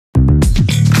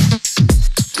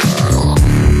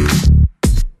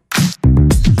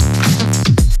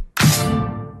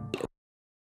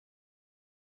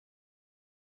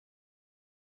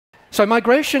So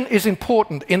migration is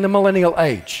important in the millennial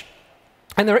age.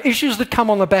 And there are issues that come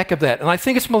on the back of that. And I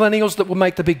think it's millennials that will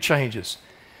make the big changes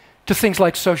to things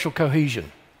like social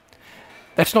cohesion.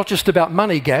 That's not just about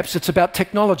money gaps, it's about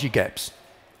technology gaps.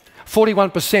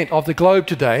 41% of the globe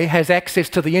today has access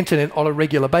to the internet on a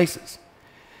regular basis.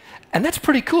 And that's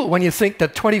pretty cool when you think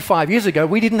that 25 years ago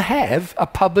we didn't have a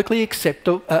publicly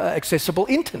accessible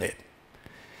internet.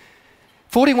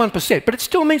 41%, but it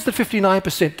still means that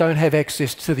 59% don't have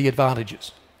access to the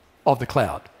advantages of the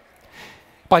cloud.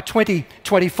 By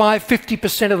 2025,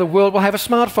 50% of the world will have a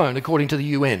smartphone, according to the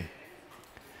UN.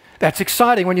 That's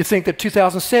exciting when you think that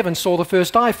 2007 saw the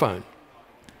first iPhone.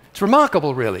 It's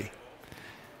remarkable, really.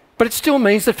 But it still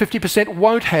means that 50%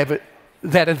 won't have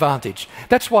that advantage.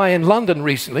 That's why in London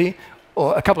recently,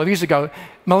 or a couple of years ago,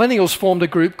 millennials formed a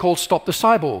group called Stop the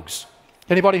Cyborgs.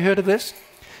 Anybody heard of this?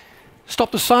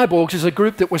 Stop the Cyborgs is a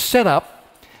group that was set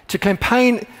up to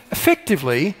campaign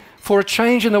effectively for a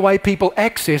change in the way people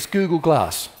access Google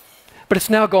Glass. But it's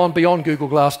now gone beyond Google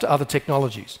Glass to other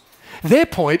technologies. Their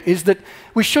point is that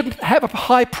we shouldn't have a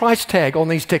high price tag on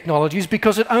these technologies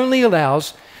because it only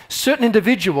allows certain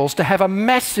individuals to have a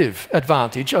massive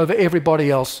advantage over everybody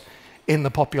else in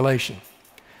the population.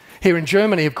 Here in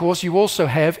Germany, of course, you also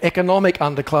have economic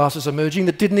underclasses emerging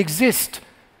that didn't exist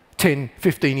 10,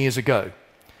 15 years ago.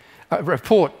 A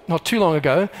report not too long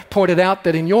ago pointed out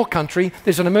that in your country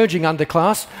there's an emerging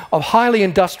underclass of highly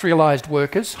industrialized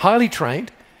workers, highly trained,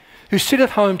 who sit at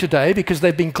home today because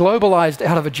they've been globalized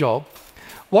out of a job,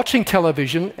 watching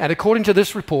television, and according to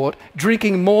this report,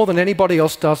 drinking more than anybody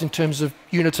else does in terms of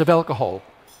units of alcohol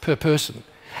per person,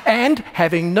 and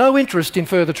having no interest in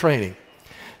further training.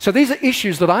 So these are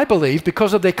issues that I believe,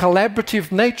 because of their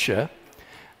collaborative nature,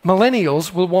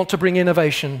 millennials will want to bring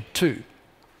innovation to.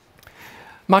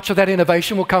 Much of that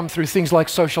innovation will come through things like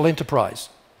social enterprise.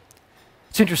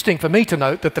 It's interesting for me to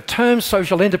note that the term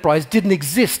social enterprise didn't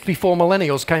exist before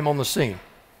millennials came on the scene.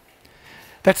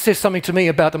 That says something to me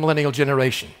about the millennial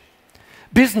generation.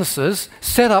 Businesses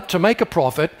set up to make a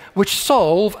profit which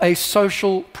solve a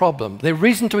social problem. Their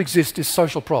reason to exist is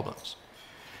social problems.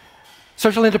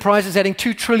 Social enterprise is adding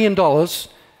 $2 trillion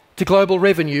to global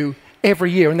revenue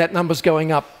every year, and that number's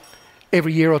going up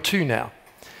every year or two now.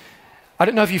 I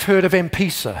don't know if you've heard of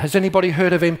M-Pesa. Has anybody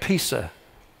heard of M-Pesa?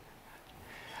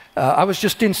 I was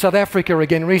just in South Africa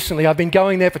again recently. I've been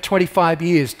going there for 25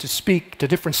 years to speak to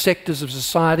different sectors of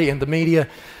society and the media.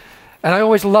 And I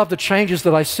always love the changes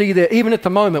that I see there, even at the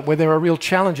moment where there are real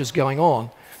challenges going on.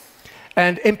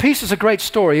 And M-Pesa is a great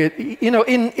story. You know,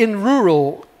 in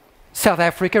rural South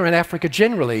Africa and Africa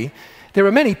generally, there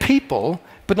are many people,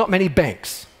 but not many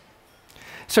banks.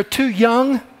 So two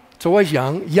young, it's always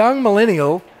young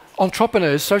millennial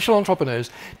entrepreneurs, social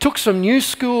entrepreneurs, took some new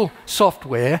school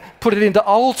software, put it into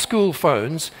old school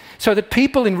phones so that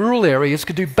people in rural areas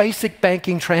could do basic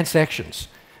banking transactions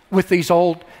with these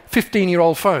old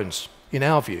 15-year-old phones, in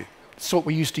our view. It's what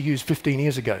we used to use 15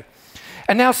 years ago.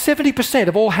 And now 70%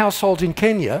 of all households in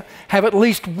Kenya have at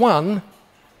least one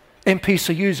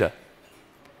M-Pesa user.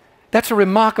 That's a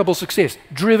remarkable success,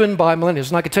 driven by millennials,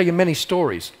 and I could tell you many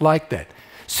stories like that.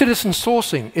 Citizen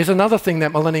sourcing is another thing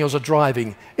that millennials are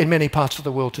driving in many parts of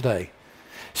the world today.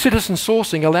 Citizen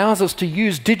sourcing allows us to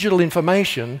use digital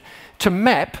information to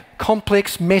map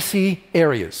complex, messy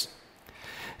areas.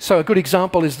 So a good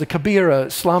example is the Kibera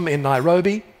slum in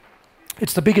Nairobi.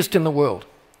 It's the biggest in the world.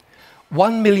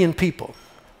 1 million people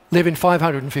live in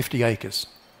 550 acres.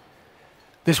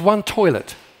 There's one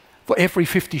toilet for every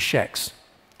 50 shacks.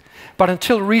 But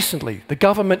until recently, the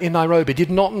government in Nairobi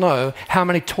did not know how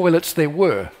many toilets there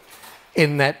were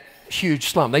in that huge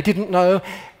slum. They didn't know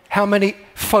how many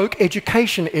folk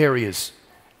education areas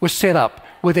were set up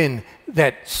within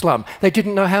that slum. They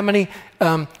didn't know how many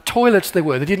toilets there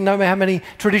were. They didn't know how many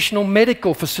traditional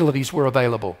medical facilities were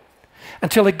available.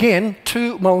 Until again,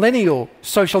 two millennial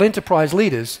social enterprise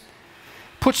leaders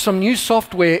put some new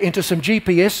software into some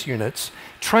GPS units,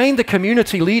 trained the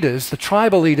community leaders, the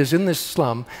tribal leaders in this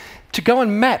slum, to go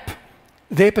and map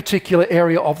their particular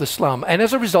area of the slum. And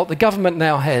as a result, the government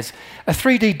now has a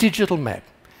 3D digital map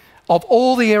of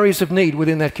all the areas of need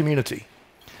within that community.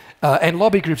 And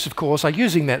lobby groups, of course, are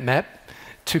using that map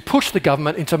to push the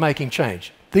government into making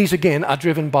change. These, again, are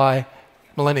driven by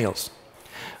millennials.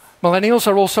 Millennials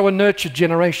are also a nurtured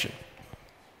generation.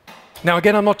 Now,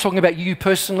 again, I'm not talking about you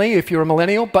personally if you're a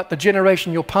millennial, but the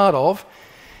generation you're part of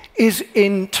is,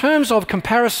 in terms of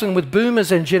comparison with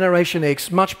boomers and Generation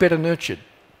X, much better nurtured.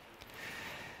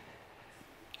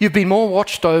 You've been more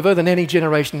watched over than any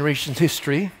generation in recent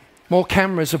history. More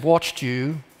cameras have watched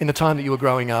you in the time that you were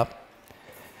growing up.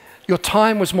 Your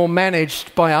time was more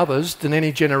managed by others than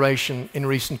any generation in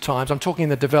recent times. I'm talking in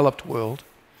the developed world.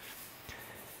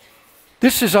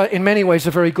 This is, in many ways,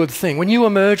 a very good thing. When you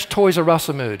emerged, Toys R Us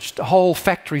emerged, whole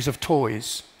factories of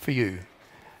toys for you.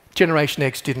 Generation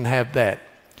X didn't have that.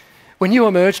 When you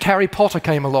emerged, Harry Potter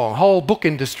came along, whole book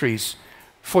industries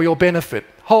for your benefit.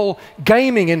 Whole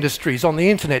gaming industries on the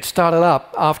internet started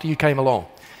up after you came along.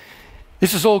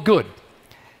 This is all good.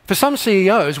 For some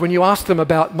CEOs, when you ask them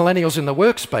about millennials in the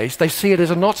workspace, they see it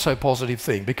as a not so positive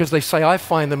thing because they say, I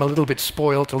find them a little bit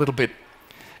spoiled, a little bit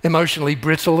emotionally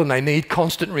brittle, and they need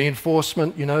constant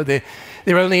reinforcement. You know, they're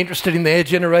only interested in their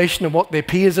generation and what their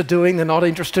peers are doing. They're not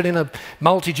interested in a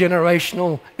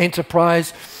multi-generational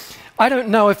enterprise. I don't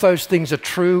know if those things are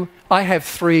true. I have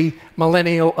 3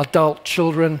 millennial adult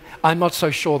children. I'm not so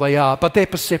sure they are, but they're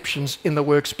perceptions in the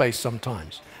workspace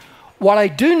sometimes. What I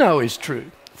do know is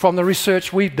true from the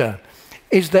research we've done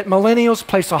is that millennials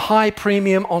place a high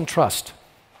premium on trust.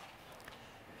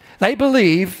 They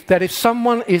believe that if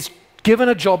someone is given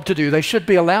a job to do, they should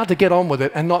be allowed to get on with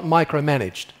it and not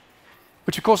micromanaged,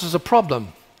 which of course is a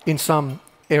problem in some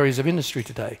areas of industry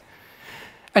today.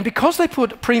 And because they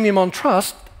put a premium on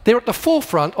trust, they're at the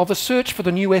forefront of the search for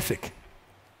the new ethic.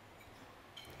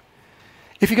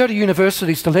 If you go to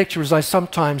universities to lecture, as I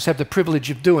sometimes have the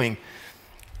privilege of doing,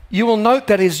 you will note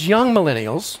that it's young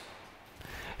millennials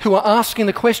who are asking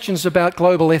the questions about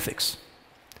global ethics.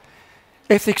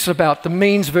 Ethics about the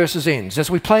means versus ends. As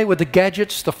we play with the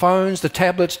gadgets, the phones, the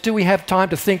tablets, do we have time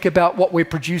to think about what we're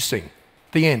producing,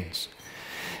 the ends?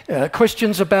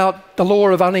 Questions about the law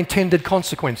of unintended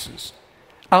consequences.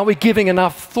 Are we giving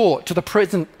enough thought to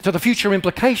the future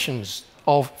implications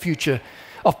of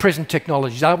present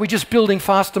technologies? Are we just building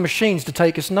faster machines to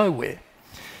take us nowhere?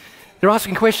 They're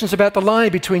asking questions about the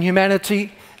line between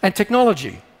humanity and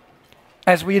technology.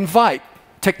 As we invite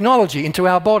technology into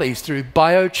our bodies through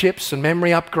biochips and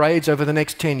memory upgrades over the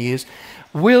next 10 years,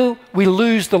 will we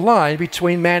lose the line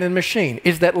between man and machine?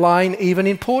 Is that line even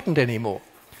important anymore?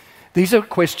 These are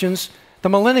questions the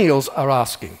millennials are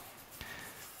asking.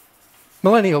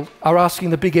 Millennials are asking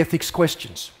the big ethics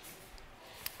questions.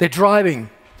 They're driving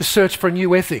the search for a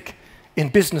new ethic in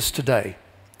business today.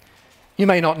 You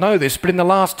may not know this, but in the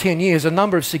last 10 years, a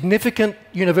number of significant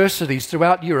universities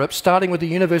throughout Europe, starting with the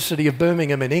University of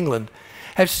Birmingham in England,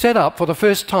 have set up for the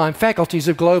first time faculties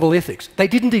of global ethics. They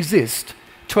didn't exist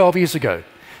 12 years ago.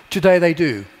 Today they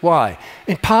do. Why?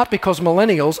 In part because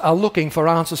millennials are looking for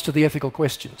answers to the ethical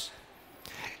questions.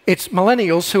 It's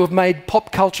millennials who have made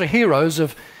pop culture heroes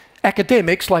of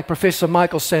academics like Professor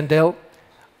Michael Sandel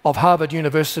of Harvard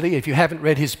University. If you haven't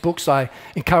read his books, I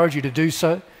encourage you to do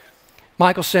so.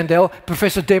 Michael Sandel,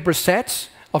 Professor Deborah Satz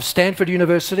of Stanford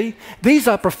University. These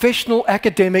are professional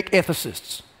academic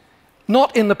ethicists.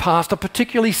 Not in the past a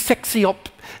particularly sexy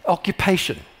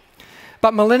occupation.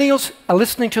 But millennials are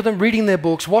listening to them, reading their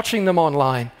books, watching them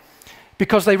online,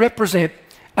 because they represent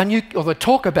they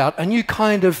talk about a new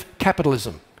kind of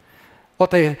capitalism.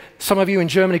 What some of you in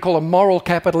Germany call a moral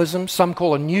capitalism, some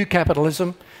call a new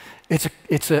capitalism.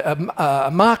 It's a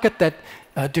market that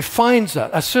defines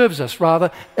us, serves us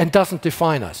rather, and doesn't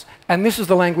define us. And this is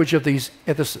the language of these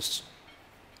ethicists.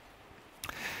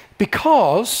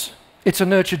 Because it's a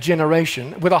nurtured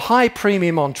generation with a high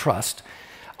premium on trust,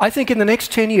 I think in the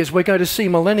next 10 years we're going to see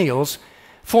millennials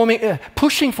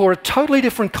pushing for a totally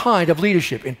different kind of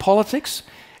leadership in politics,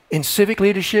 in civic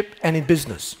leadership, and in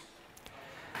business.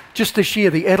 Just this year,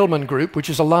 the Edelman Group, which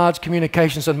is a large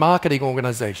communications and marketing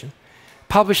organization,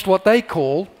 published what they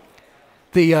call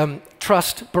the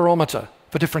trust barometer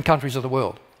for different countries of the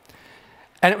world.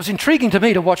 And it was intriguing to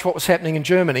me to watch what was happening in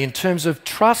Germany in terms of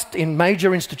trust in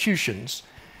major institutions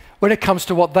when it comes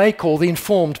to what they call the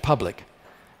informed public,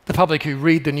 the public who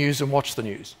read the news and watch the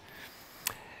news.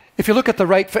 If you look at the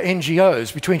rate for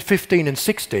NGOs between 15 and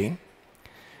 16,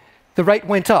 the rate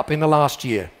went up in the last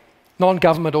year,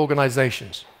 non-government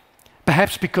organizations,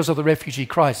 perhaps because of the refugee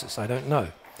crisis, I don't know.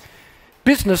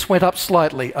 Business went up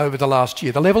slightly over the last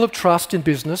year. The level of trust in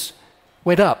business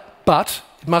went up, but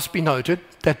it must be noted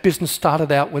that business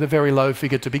started out with a very low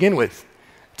figure to begin with.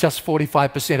 Just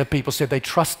 45% of people said they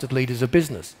trusted leaders of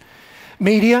business.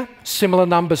 Media, similar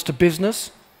numbers to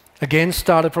business, again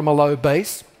started from a low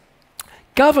base.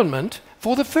 Government,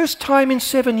 for the first time in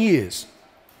 7 years,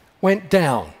 went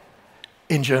down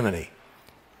in Germany.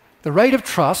 The rate of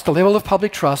trust, the level of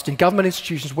public trust in government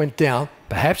institutions went down,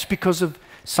 perhaps because of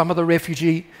some of the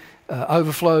refugee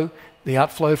overflow, the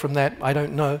outflow from that, I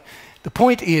don't know. The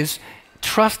point is,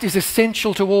 trust is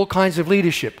essential to all kinds of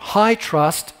leadership. High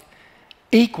trust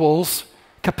equals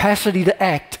capacity to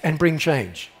act and bring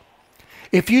change.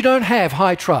 If you don't have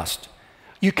high trust,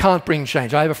 You can't bring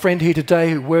change. I have a friend here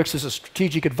today who works as a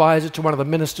strategic advisor to one of the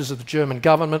ministers of the German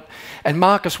government, and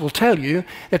Marcus will tell you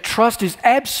that trust is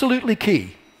absolutely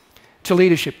key to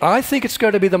leadership. I think it's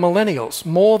going to be the millennials,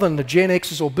 more than the Gen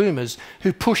Xers or boomers,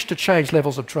 who push to change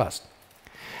levels of trust.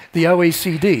 The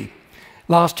OECD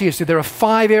last year said there are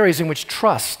 5 areas in which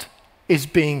trust is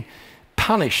being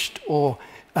punished or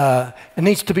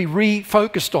needs to be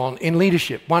refocused on in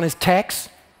leadership. One is tax.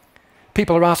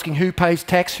 People are asking who pays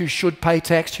tax, who should pay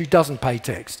tax, who doesn't pay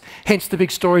tax. Hence the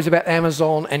big stories about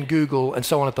Amazon and Google and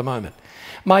so on at the moment.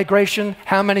 Migration,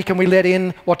 how many can we let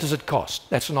in? What does it cost?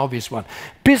 That's an obvious one.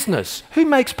 Business, who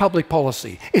makes public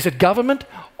policy? Is it government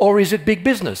or is it big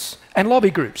business and lobby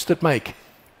groups that make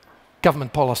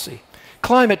government policy?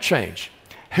 Climate change,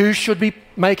 who should be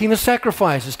making the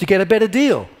sacrifices to get a better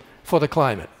deal for the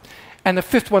climate? And the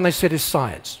 5th one they said is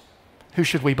science. Who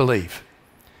should we believe?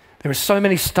 There are so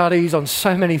many studies on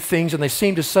so many things, and they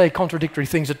seem to say contradictory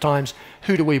things at times.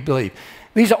 Who do we believe?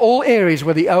 These are all areas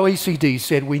where the OECD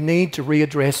said we need to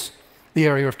readdress the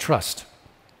area of trust.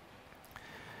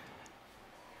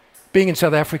 Being in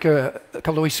South Africa a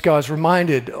couple of weeks ago, I was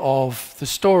reminded of the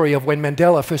story of when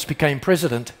Mandela first became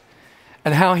president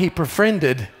and how he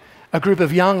befriended a group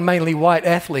of young, mainly white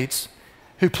athletes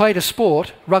who played a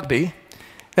sport, rugby,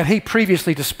 that he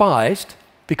previously despised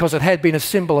because it had been a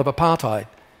symbol of apartheid.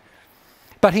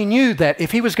 But he knew that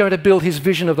if he was going to build his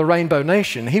vision of the Rainbow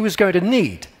Nation, he was going to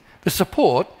need the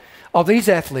support of these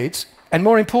athletes and,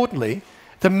 more importantly,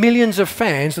 the millions of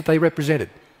fans that they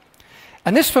represented.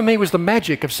 And this, for me, was the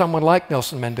magic of someone like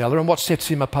Nelson Mandela and what sets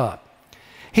him apart.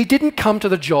 He didn't come to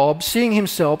the job seeing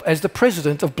himself as the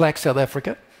president of black South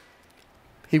Africa.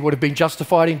 He would have been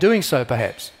justified in doing so,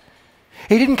 perhaps.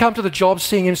 He didn't come to the job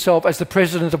seeing himself as the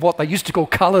president of what they used to call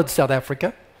coloured South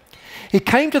Africa. He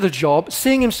came to the job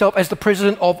seeing himself as the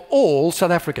president of all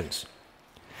South Africans.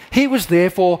 He was there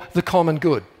for the common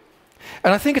good.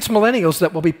 And I think it's millennials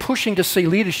that will be pushing to see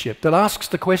leadership that asks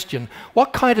the question,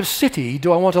 what kind of city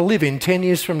do I want to live in 10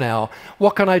 years from now?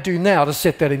 What can I do now to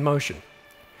set that in motion?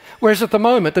 Whereas at the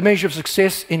moment, the measure of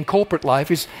success in corporate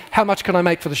life is how much can I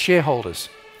make for the shareholders?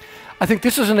 I think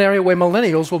this is an area where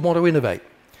millennials will want to innovate.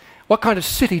 What kind of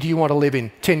city do you want to live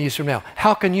in 10 years from now?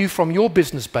 How can you, from your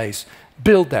business base,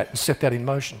 build that and set that in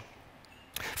motion?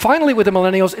 Finally, with the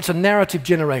millennials, it's a narrative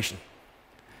generation.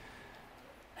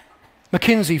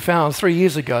 McKinsey found 3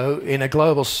 years ago in a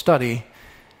global study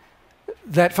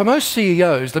that for most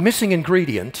CEOs, the missing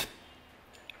ingredient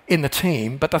in the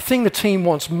team, but the thing the team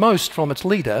wants most from its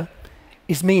leader,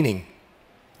 is meaning.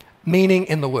 Meaning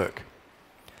in the work.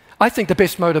 I think the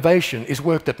best motivation is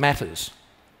work that matters.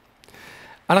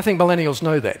 And I think millennials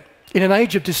know that. In an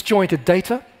age of disjointed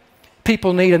data,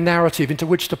 people need a narrative into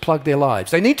which to plug their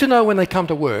lives. They need to know when they come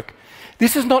to work,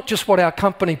 this is not just what our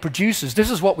company produces, this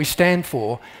is what we stand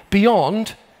for,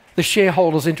 beyond the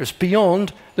shareholders' interest,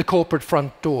 beyond the corporate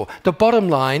front door. The bottom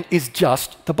line is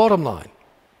just the bottom line.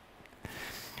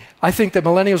 I think that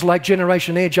millennials, like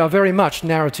Generation Edge, are very much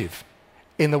narrative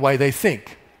in the way they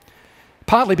think.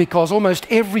 Partly because almost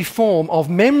every form of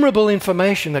memorable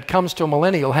information that comes to a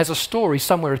millennial has a story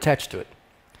somewhere attached to it.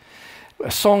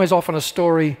 A song is often a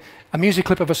story. A music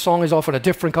clip of a song is often a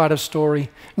different kind of story.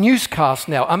 Newscasts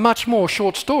now are much more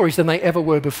short stories than they ever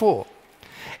were before.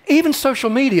 Even social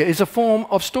media is a form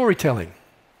of storytelling.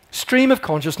 Stream of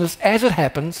consciousness, as it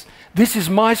happens, this is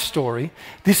my story,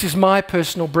 this is my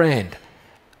personal brand,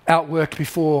 outworked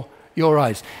before your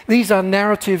eyes. These are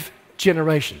narrative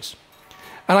generations.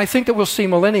 And I think that we'll see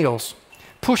millennials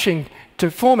pushing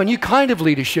to form a new kind of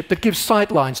leadership that gives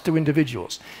sightlines to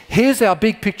individuals. Here's our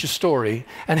big picture story,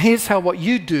 and here's how what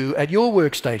you do at your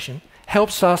workstation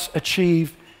helps us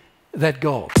achieve that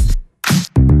goal.